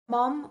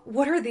Mom,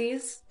 what are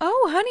these?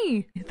 Oh,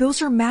 honey, those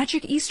are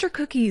magic Easter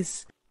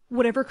cookies.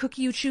 Whatever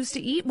cookie you choose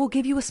to eat will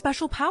give you a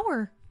special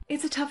power.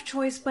 It's a tough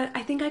choice, but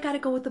I think I gotta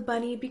go with the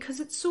bunny because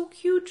it's so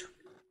cute.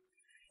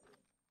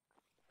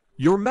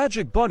 Your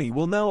magic bunny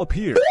will now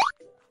appear.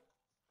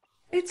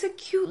 It's a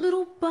cute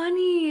little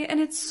bunny, and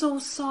it's so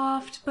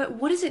soft, but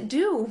what does it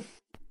do?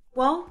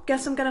 Well,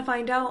 guess I'm gonna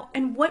find out.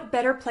 And what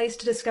better place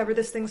to discover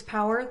this thing's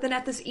power than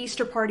at this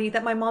Easter party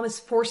that my mom is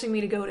forcing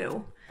me to go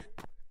to?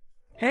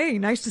 Hey,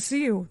 nice to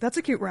see you. That's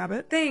a cute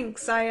rabbit.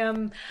 Thanks,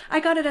 I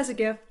got it as a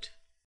gift.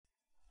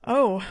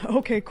 Oh,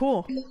 okay,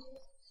 cool.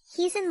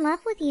 He's in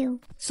love with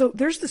you. So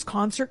there's this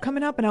concert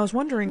coming up and I was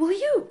wondering... Will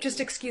you just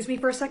excuse me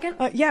for a second?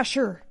 Yeah,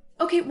 sure.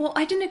 Okay, well,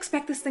 I didn't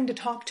expect this thing to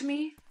talk to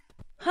me.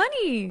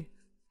 Honey!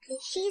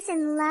 She's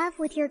in love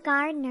with your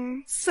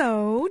gardener.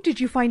 So,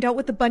 did you find out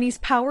what the bunny's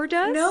power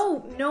does?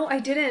 No, I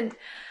didn't.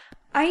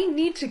 I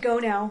need to go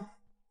now.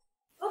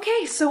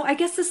 Okay, so I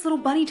guess this little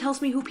bunny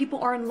tells me who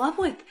people are in love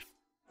with.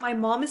 My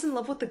mom is in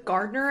love with the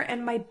gardener,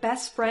 and my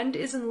best friend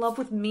is in love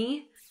with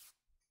me.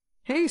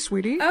 Hey,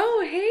 sweetie.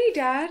 Oh, hey,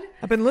 Dad.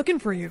 I've been looking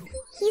for you.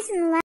 He's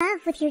in love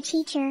with your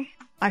teacher.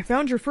 I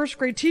found your first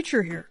grade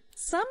teacher here.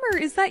 Summer,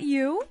 is that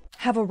you?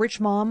 Have a rich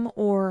mom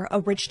or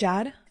a rich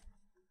dad?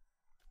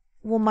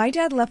 Well, my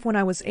dad left when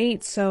I was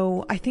 8,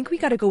 so I think we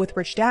gotta go with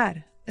rich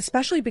dad,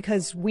 especially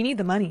because we need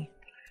the money.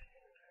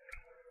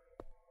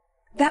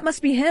 That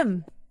must be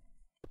him.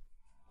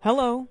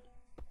 Hello.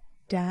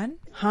 Dad?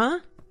 Huh?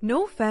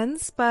 No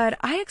offense, but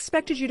I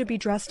expected you to be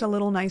dressed a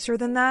little nicer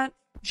than that.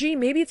 Gee,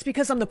 maybe it's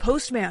because I'm the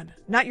postman,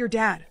 not your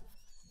dad.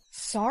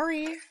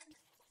 Sorry.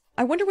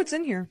 I wonder what's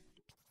in here.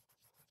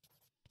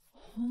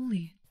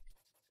 Holy...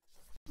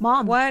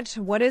 Mom.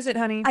 What is it,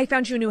 honey? I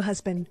found you a new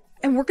husband,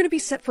 and we're gonna be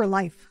set for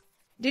life.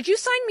 Did you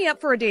sign me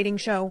up for a dating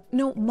show?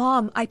 No,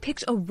 Mom, I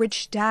picked a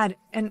rich dad,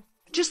 and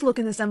just look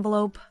in this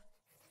envelope.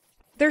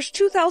 There's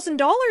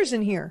 $2,000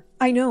 in here.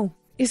 I know.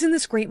 Isn't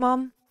this great,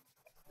 Mom?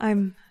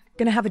 I'm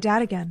gonna have a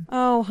dad again.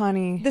 Oh,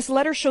 honey, this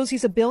letter shows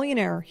he's a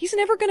billionaire. He's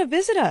never gonna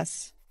visit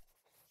us.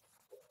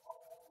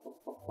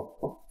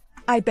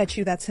 I bet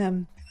you that's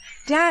him.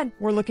 Dad,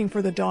 we're looking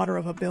for the daughter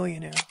of a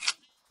billionaire.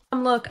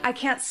 Look, I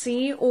can't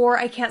see or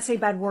I can't say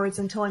bad words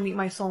until I meet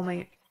my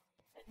soulmate.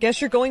 Guess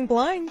you're going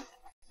blind.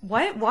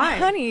 What? Why?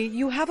 Honey,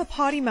 you have a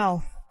potty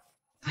mouth.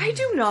 I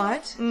do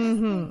not.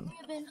 Mm-hmm.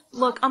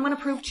 Look, I'm gonna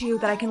prove to you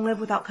that I can live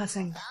without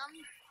cussing.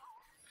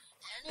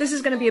 This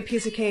is gonna be a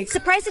piece of cake.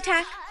 Surprise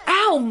attack!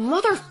 Ow!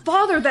 Mother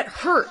father, that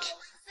hurt!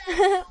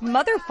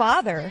 Mother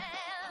father?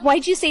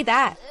 Why'd you say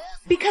that?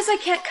 Because I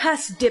can't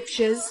cuss,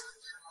 dipshiz.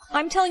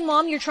 I'm telling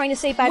Mom you're trying to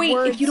say bad words.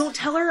 Wait, if you don't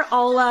tell her,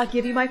 I'll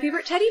give you my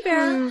favorite teddy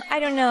bear. I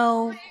don't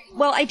know.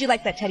 Well, I do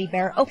like that teddy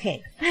bear.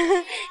 Okay.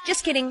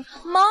 Just kidding.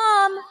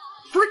 Mom!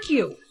 Frick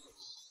you!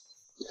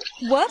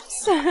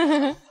 Whoops.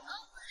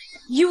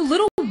 You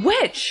little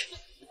witch!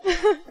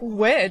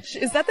 Witch?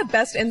 Is that the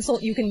best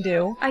insult you can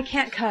do? I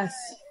can't cuss.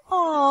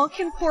 Aw,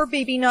 can poor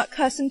baby not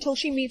cuss until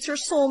she meets her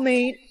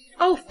soulmate?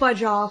 Oh,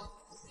 fudge off.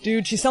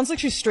 Dude, she sounds like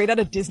she's straight out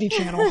of Disney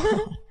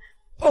Channel.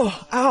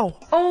 Oh, ow.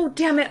 Oh,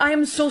 damn it, I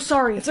am so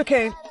sorry. It's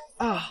okay.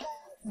 Ah.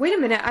 Wait a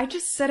minute, I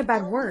just said a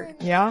bad word.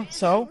 Yeah,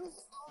 so?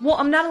 Well,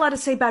 I'm not allowed to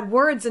say bad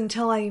words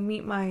until I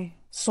meet my...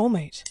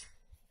 soulmate.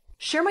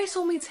 Share my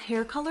soulmate's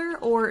hair color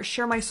or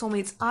share my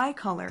soulmate's eye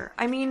color?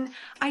 I mean,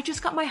 I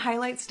just got my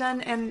highlights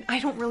done and I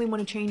don't really want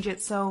to change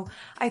it, so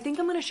I think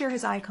I'm gonna share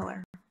his eye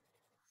color.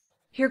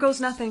 Here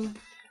goes nothing.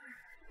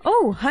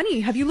 Oh,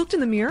 honey, have you looked in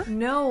the mirror?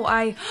 No,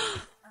 I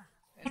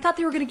thought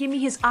they were gonna give me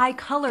his eye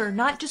color,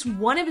 not just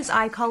one of his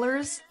eye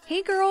colors.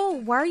 Hey girl,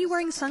 why are you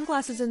wearing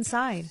sunglasses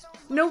inside?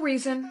 No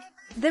reason.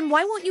 Then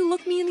why won't you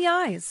look me in the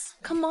eyes?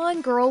 Come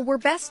on, girl, we're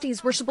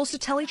besties. We're supposed to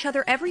tell each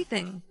other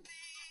everything.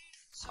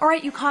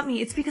 Alright, you caught me.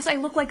 It's because I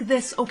look like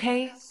this,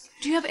 okay?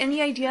 Do you have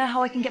any idea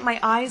how I can get my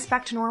eyes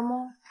back to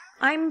normal?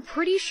 I'm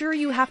pretty sure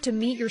you have to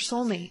meet your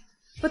soulmate.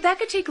 But that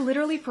could take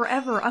literally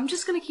forever. I'm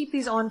just gonna keep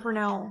these on for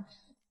now.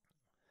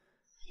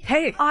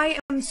 Hey! I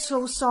am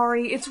so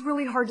sorry. It's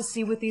really hard to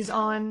see with these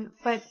on,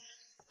 but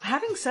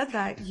having said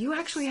that, you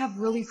actually have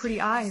really pretty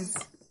eyes.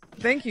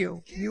 Thank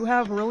you. You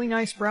have really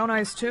nice brown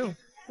eyes too.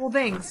 Well,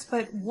 thanks,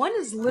 but one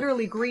is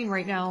literally green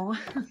right now.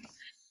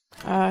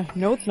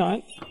 No it's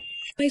not.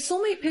 My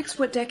soulmate picks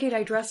what decade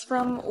I dress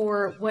from,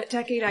 or what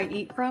decade I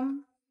eat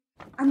from.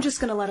 I'm just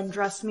gonna let him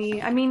dress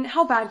me. I mean,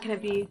 how bad can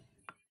it be?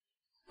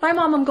 Bye,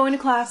 Mom, I'm going to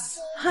class.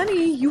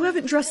 Honey, you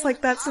haven't dressed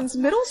like that since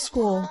middle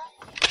school.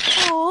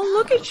 Aw,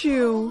 look at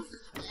you.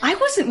 I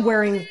wasn't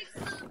wearing...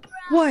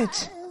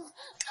 What?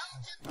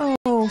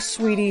 Oh,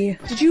 sweetie,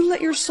 did you let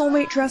your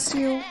soulmate dress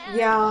you?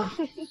 Yeah.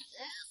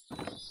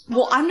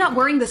 Well, I'm not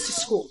wearing this to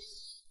school.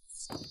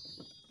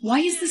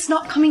 Why is this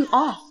not coming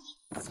off?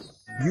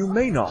 You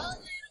may not.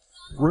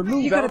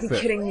 Remove You gotta outfit. be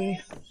kidding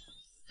me.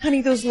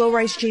 Honey, those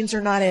low-rise jeans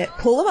are not it.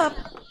 Pull them up.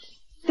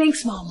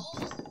 Thanks, Mom.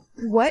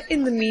 What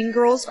in the Mean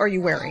Girls are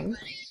you wearing?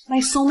 My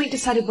soulmate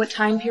decided what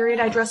time period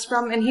I dressed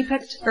from, and he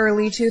picked...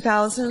 Early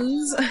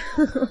 2000s.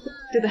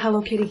 Did the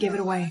Hello Kitty give it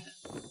away?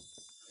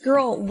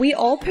 Girl, we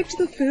all picked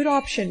the food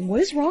option.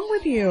 What is wrong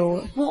with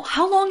you? Well,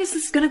 how long is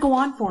this gonna go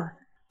on for?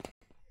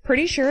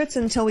 Pretty sure it's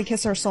until we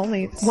kiss our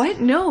soulmates. What?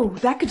 No,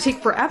 that could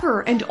take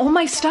forever, and all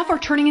my stuff are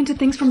turning into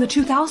things from the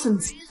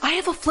 2000s. I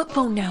have a flip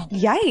phone now.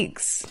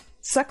 Yikes.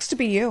 Sucks to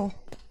be you.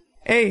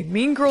 Hey,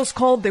 Mean Girls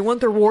called. They want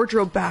their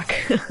wardrobe back.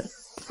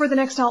 For the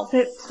next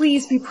outfit,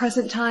 please be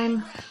present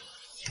time.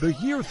 The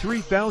year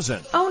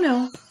 3000. Oh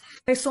no.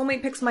 My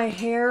soulmate picks my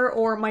hair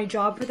or my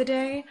job for the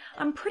day.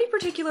 I'm pretty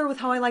particular with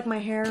how I like my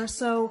hair,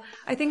 so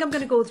I think I'm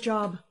gonna go with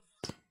job.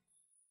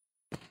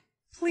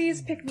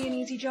 Please pick me an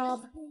easy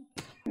job.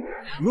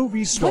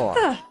 Movie star.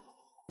 What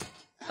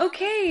the?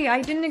 Okay,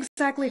 I didn't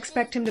exactly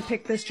expect him to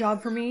pick this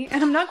job for me,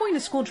 and I'm not going to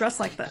school dressed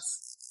like this.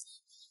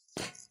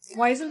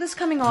 Why isn't this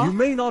coming off? You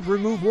may not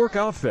remove work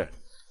outfit.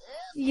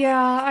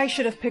 Yeah, I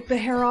should have picked the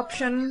hair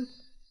option.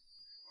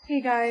 Hey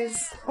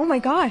guys. Oh my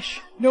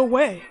gosh. No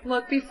way.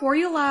 Look, before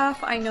you laugh,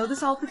 I know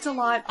this outfit's a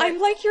lot, but... I'm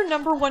like your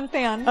 #1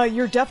 fan.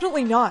 You're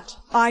definitely not.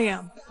 I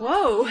am.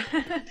 Whoa.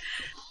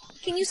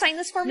 Can you sign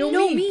this for me?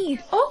 No, me.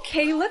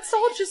 Okay, let's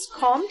all just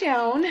calm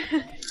down.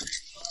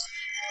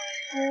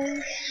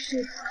 Oh,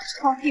 shit.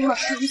 Coffee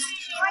mushrooms.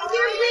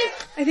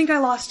 I think I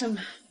lost him.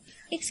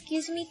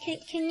 Excuse me,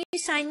 can you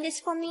sign this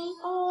for me?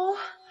 Oh,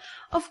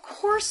 of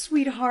course,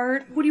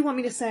 sweetheart. What do you want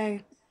me to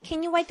say?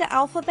 Can you write the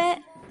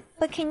alphabet?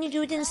 But can you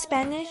do it in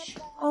Spanish?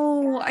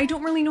 Oh, I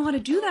don't really know how to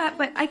do that,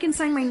 but I can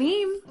sign my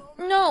name.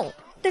 No,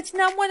 that's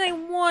not what I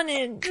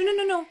wanted.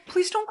 No.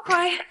 Please don't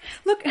cry.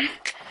 Look,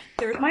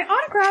 there's my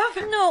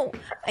autograph. No,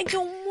 I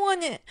don't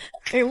want it.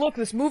 Hey, look,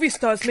 this movie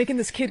star's making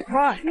this kid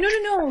cry.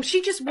 No.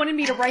 She just wanted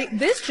me to write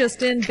This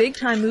just in, big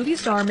time movie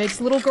star makes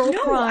little girl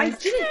No, cry. I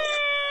didn't.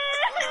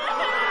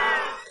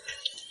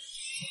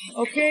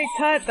 Okay,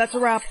 cut. That's a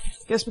wrap.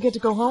 Guess we get to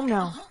go home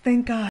now.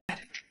 Thank God.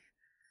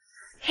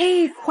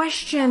 Hey,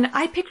 question.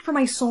 I picked for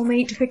my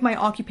soulmate to pick my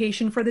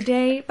occupation for the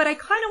day, but I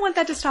kind of want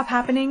that to stop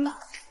happening.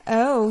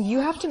 Oh, you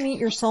have to meet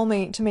your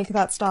soulmate to make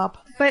that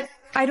stop. But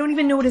I don't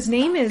even know what his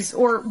name is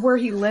or where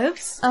he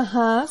lives.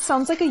 Uh-huh,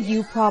 sounds like a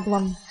you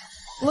problem.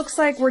 Looks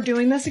like we're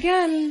doing this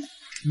again.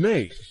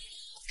 May.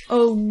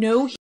 Oh,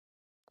 no.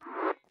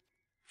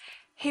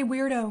 Hey,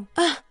 weirdo.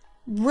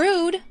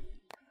 Rude.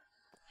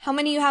 How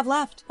many you have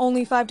left?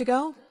 Only 5 to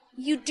go?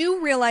 You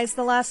do realize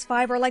the last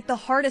 5 are like the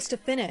hardest to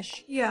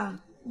finish. Yeah,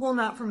 well,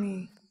 not for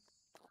me.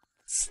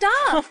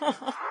 Stop!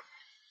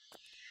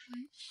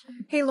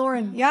 Hey,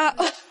 Lauren. Yeah.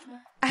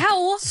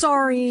 Ow!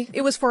 Sorry,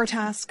 it was for a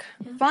task.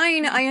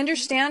 Fine, I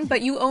understand,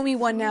 but you owe me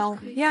one now.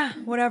 Yeah,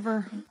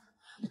 whatever.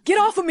 Get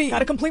off of me!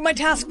 Gotta complete my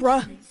task,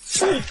 bruh.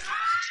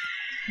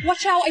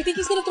 Watch out, I think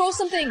he's gonna throw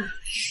something.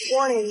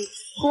 Warning.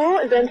 School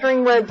is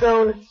entering red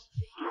zone.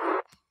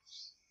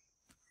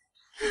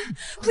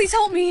 Please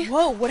help me.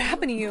 Whoa, what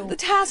happened to you? The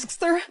tasks,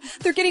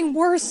 they're getting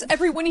worse.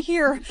 Everyone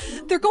here,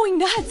 they're going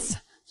nuts.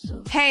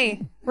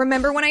 Hey,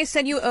 remember when I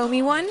said you owe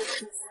me one?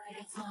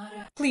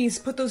 Please,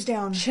 put those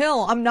down.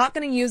 Chill, I'm not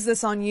gonna use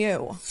this on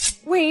you.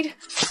 Wait.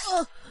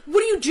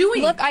 What are you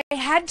doing? Look, I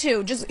had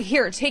to. Just,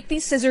 here, take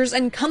these scissors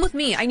and come with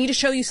me. I need to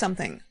show you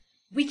something.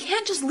 We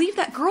can't just leave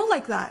that girl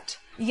like that.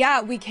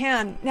 Yeah, we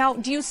can. Now,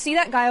 do you see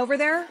that guy over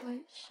there?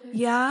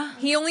 Yeah?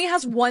 He only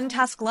has 1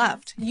 task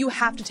left. You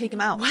have to take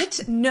him out.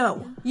 What?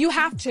 No. You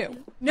have to.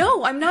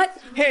 No, I'm not.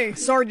 Hey,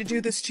 sorry to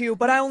do this to you,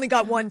 but I only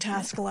got 1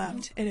 task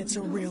left, and it's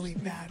a really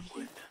bad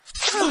one.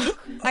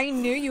 I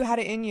knew you had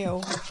it in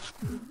you.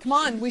 Come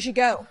on, we should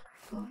go.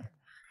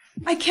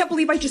 I can't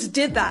believe I just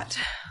did that.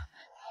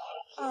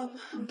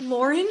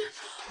 Lauren?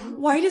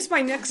 Why does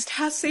my next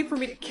task say for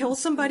me to kill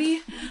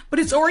somebody, but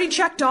it's already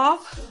checked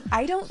off?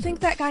 I don't think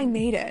that guy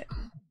made it.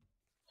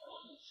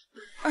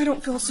 I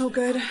don't feel so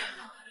good.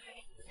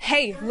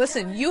 Hey,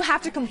 listen, you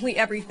have to complete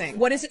everything.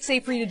 What does it say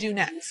for you to do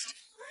next?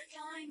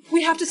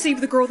 We have to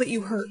save the girl that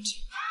you hurt.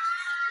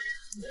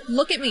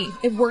 Look at me.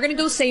 If we're gonna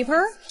go save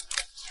her,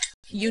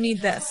 you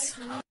need this.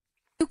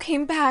 You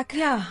came back.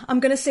 Yeah, I'm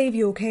gonna save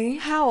you, okay?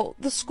 How?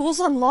 The school's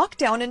on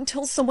lockdown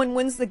until someone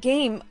wins the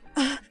game.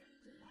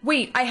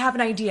 Wait, I have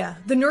an idea.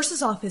 The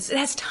nurse's office, it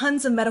has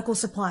tons of medical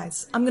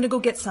supplies. I'm gonna go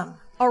get some.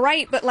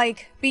 Alright, but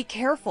be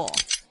careful.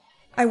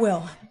 I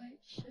will.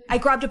 I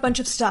grabbed a bunch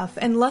of stuff,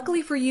 and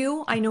luckily for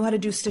you, I know how to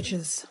do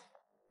stitches.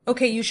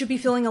 Okay, you should be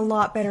feeling a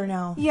lot better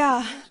now.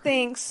 Yeah,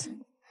 thanks.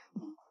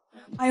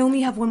 I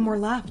only have 1 more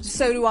left.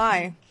 So do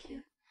I.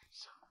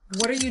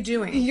 What are you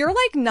doing? You're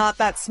not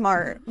that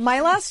smart. My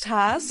last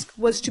task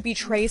was to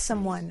betray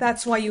someone.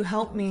 That's why you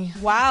helped me.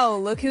 Wow,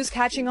 look who's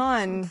catching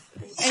on.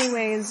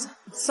 Anyways,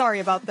 sorry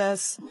about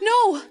this.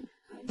 No!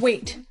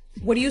 Wait,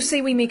 what do you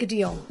say we make a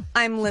deal?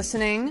 I'm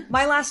listening.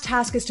 My last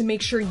task is to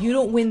make sure you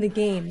don't win the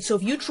game, so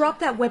if you drop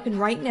that weapon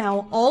right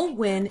now, I'll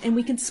win and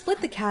we can split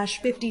the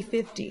cash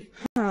 50-50.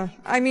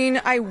 I mean,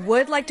 I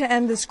would like to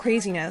end this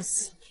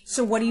craziness.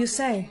 So what do you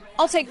say?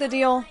 I'll take the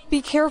deal.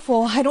 Be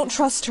careful, I don't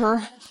trust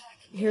her.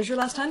 Here's your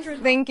last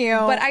 100. Thank you.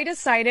 But I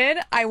decided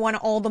I want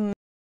all the...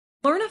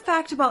 Learn a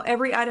fact about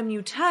every item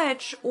you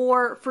touch,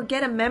 or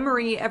forget a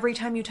memory every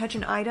time you touch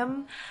an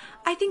item.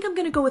 I think I'm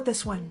gonna go with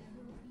this one.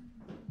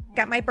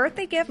 Got my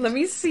birthday gift. Let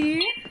me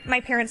see. My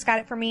parents got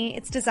it for me.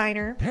 It's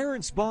designer.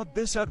 Parents bought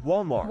this at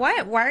Walmart.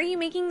 What? Why are you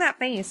making that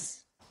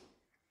face?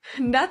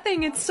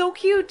 Nothing, it's so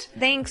cute.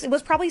 Thanks. It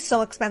was probably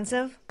so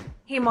expensive.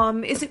 Hey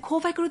Mom, is it cool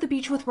if I go to the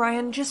beach with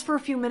Ryan just for a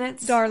few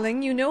minutes?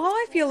 Darling, you know how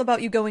I feel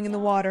about you going in the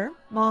water.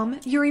 Mom,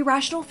 your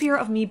irrational fear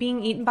of me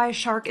being eaten by a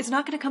shark is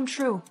not going to come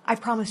true. I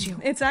promise you.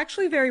 It's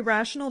actually very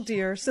rational,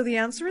 dear, so the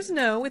answer is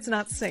no, it's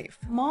not safe.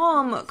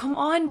 Mom, come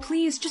on,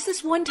 please, just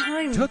this one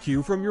time. Took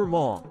you from your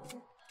mom.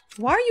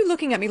 Why are you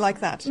looking at me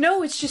like that?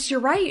 No, it's just you're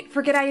right.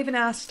 Forget I even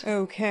asked.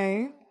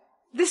 Okay.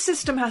 This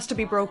system has to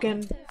be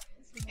broken.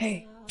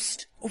 Hey,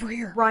 psst, over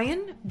here.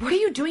 Ryan, what are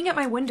you doing at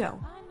my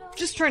window?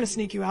 Just trying to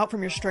sneak you out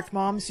from your strict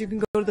mom so you can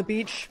go to the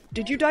beach.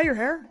 Did you dye your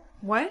hair?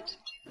 What?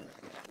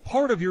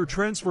 Part of your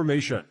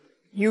transformation.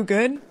 You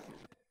good?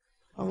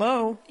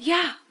 Hello?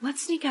 Yeah,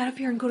 let's sneak out of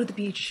here and go to the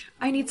beach.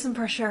 I need some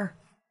fresh air.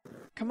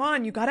 Come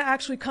on, you gotta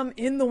actually come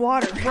in the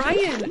water.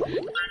 Ryan!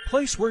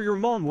 Place where your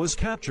mom was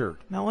captured.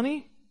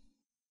 Melanie?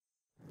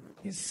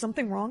 Is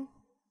something wrong?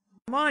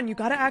 Come on, you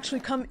gotta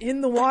actually come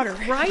in the water.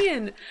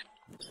 Ryan!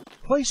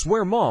 Place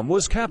where mom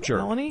was captured.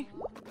 Melanie?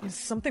 Is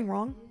something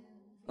wrong?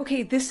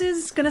 Okay, this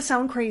is gonna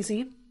sound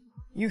crazy.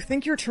 You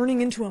think you're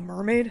turning into a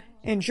mermaid?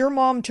 And your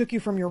mom took you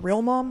from your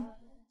real mom?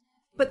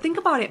 But think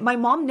about it, my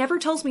mom never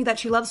tells me that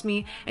she loves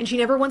me, and she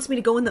never wants me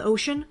to go in the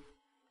ocean.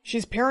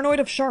 She's paranoid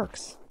of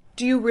sharks.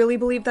 Do you really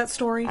believe that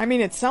story? I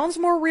mean, it sounds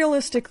more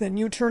realistic than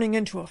you turning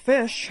into a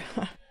fish.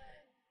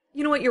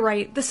 You know what, you're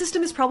right. The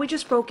system is probably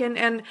just broken,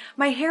 and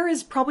my hair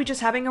is probably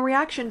just having a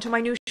reaction to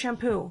my new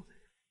shampoo.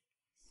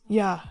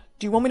 Yeah,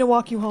 do you want me to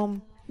walk you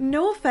home?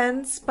 No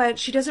offense, but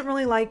she doesn't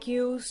really like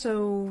you,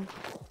 so...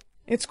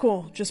 It's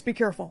cool, just be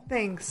careful.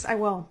 Thanks, I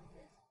will.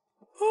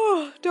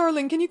 Oh,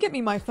 darling, can you get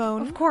me my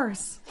phone? Of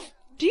course.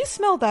 Do you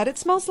smell that? It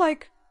smells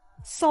like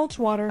salt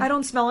water. I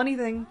don't smell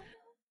anything.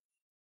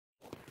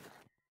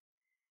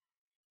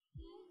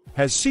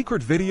 Has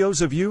secret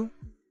videos of you?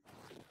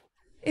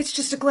 It's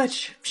just a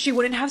glitch. She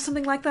wouldn't have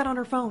something like that on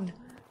her phone.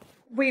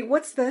 Wait,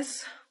 what's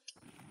this?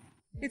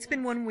 It's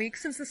been 1 week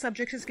since the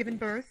subject has given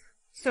birth.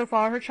 So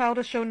far, her child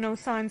has shown no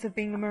signs of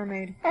being a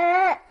mermaid.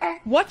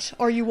 What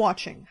are you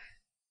watching?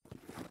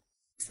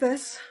 What's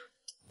this?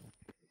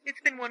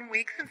 It's been 1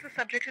 week since the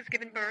subject has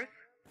given birth.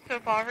 So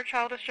far, her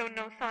child has shown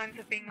no signs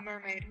of being a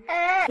mermaid.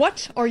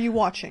 What are you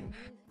watching?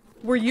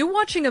 Were you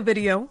watching a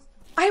video?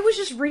 I was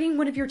just reading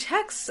one of your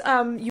texts.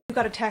 You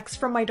got a text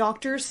from my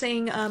doctor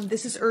saying,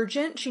 this is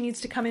urgent. She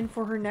needs to come in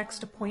for her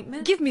next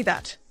appointment. Give me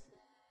that.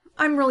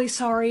 I'm really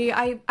sorry.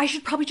 I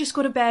should probably just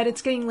go to bed.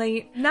 It's getting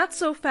late. Not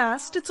so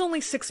fast. It's only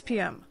 6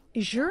 p.m.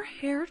 Is your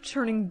hair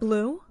turning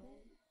blue?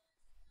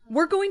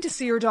 We're going to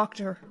see your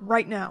doctor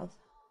right now.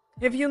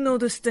 Have you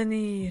noticed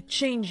any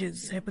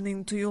changes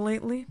happening to you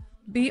lately?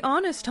 Be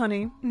honest,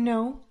 honey.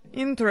 No.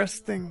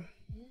 Interesting.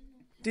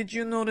 Did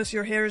you notice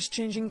your hair is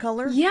changing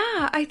color?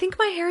 Yeah, I think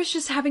my hair is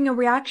just having a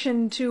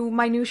reaction to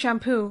my new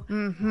shampoo.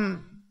 Mm-hmm.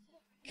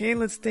 Okay,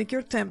 let's take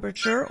your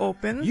temperature.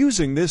 Open.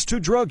 Using this to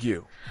drug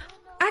you.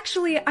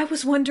 Actually, I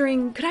was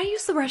wondering, could I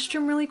use the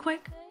restroom really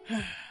quick?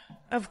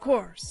 Of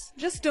course.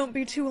 Just don't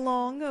be too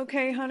long,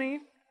 okay,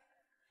 honey?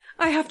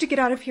 I have to get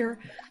out of here.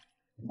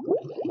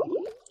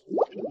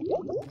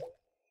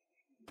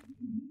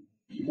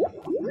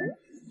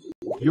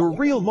 Your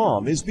real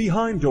mom is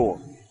behind door.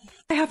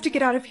 I have to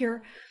get out of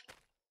here.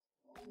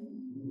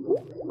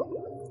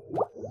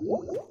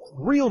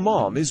 Real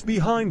mom is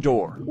behind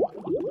door.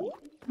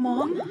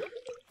 Mom?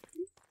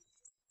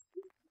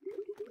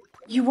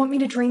 You want me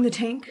to drain the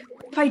tank?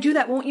 If I do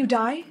that, won't you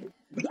die?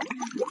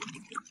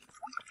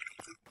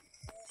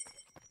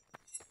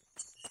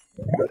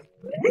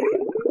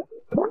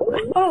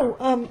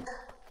 Oh,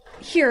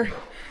 here.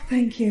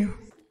 Thank you.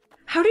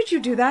 How did you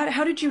do that?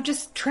 How did you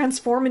just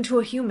transform into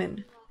a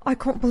human? I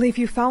can't believe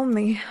you found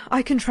me.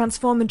 I can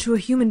transform into a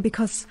human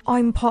because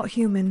I'm part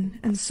human,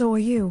 and so are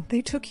you.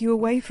 They took you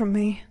away from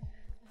me.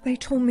 They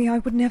told me I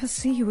would never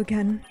see you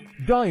again.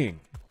 Dying.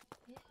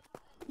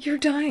 You're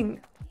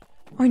dying.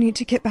 I need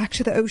to get back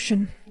to the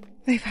ocean.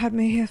 They've had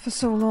me here for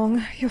so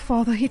long. Your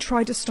father, he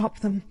tried to stop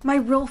them. My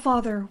real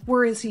father,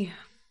 where is he?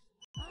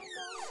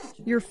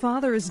 Your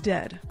father is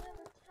dead.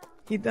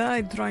 He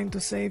died trying to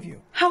save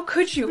you. How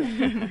could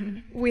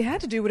you? We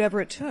had to do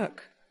whatever it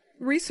took.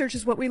 Research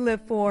is what we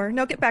live for.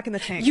 Now get back in the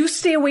tank. You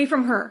stay away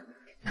from her.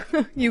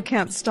 You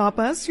can't stop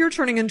us. You're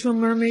turning into a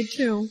mermaid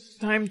too.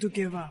 Time to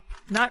give up.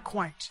 Not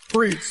quite.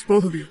 Freeze,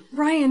 both of you.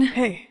 Ryan.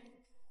 Hey,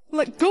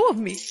 let go of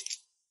me.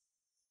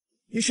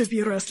 You should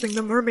be arresting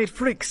the mermaid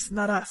freaks,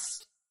 not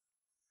us.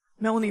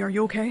 Melanie, are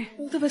you okay?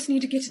 Both of us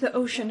need to get to the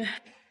ocean.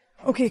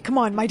 Okay, come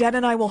on. My dad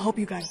and I will help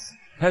you guys.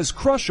 Has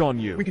crush on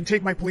you. We can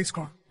take my police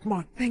car. Come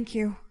on. Thank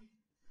you.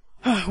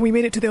 We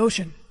made it to the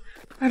ocean.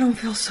 I don't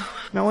feel so...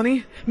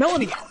 Melanie?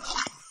 Melanie!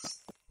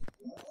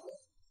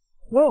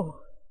 Whoa.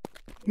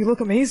 You look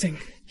amazing.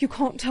 You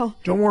can't tell.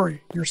 Don't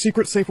worry. Your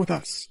secret's safe with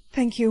us.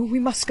 Thank you. We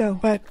must go.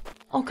 But...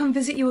 I'll come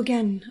visit you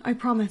again. I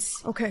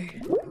promise.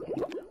 Okay.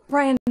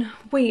 Ryan,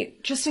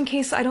 wait. Just in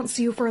case I don't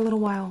see you for a little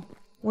while.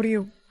 What do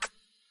you...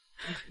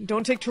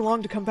 Don't take too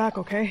long to come back,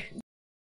 okay?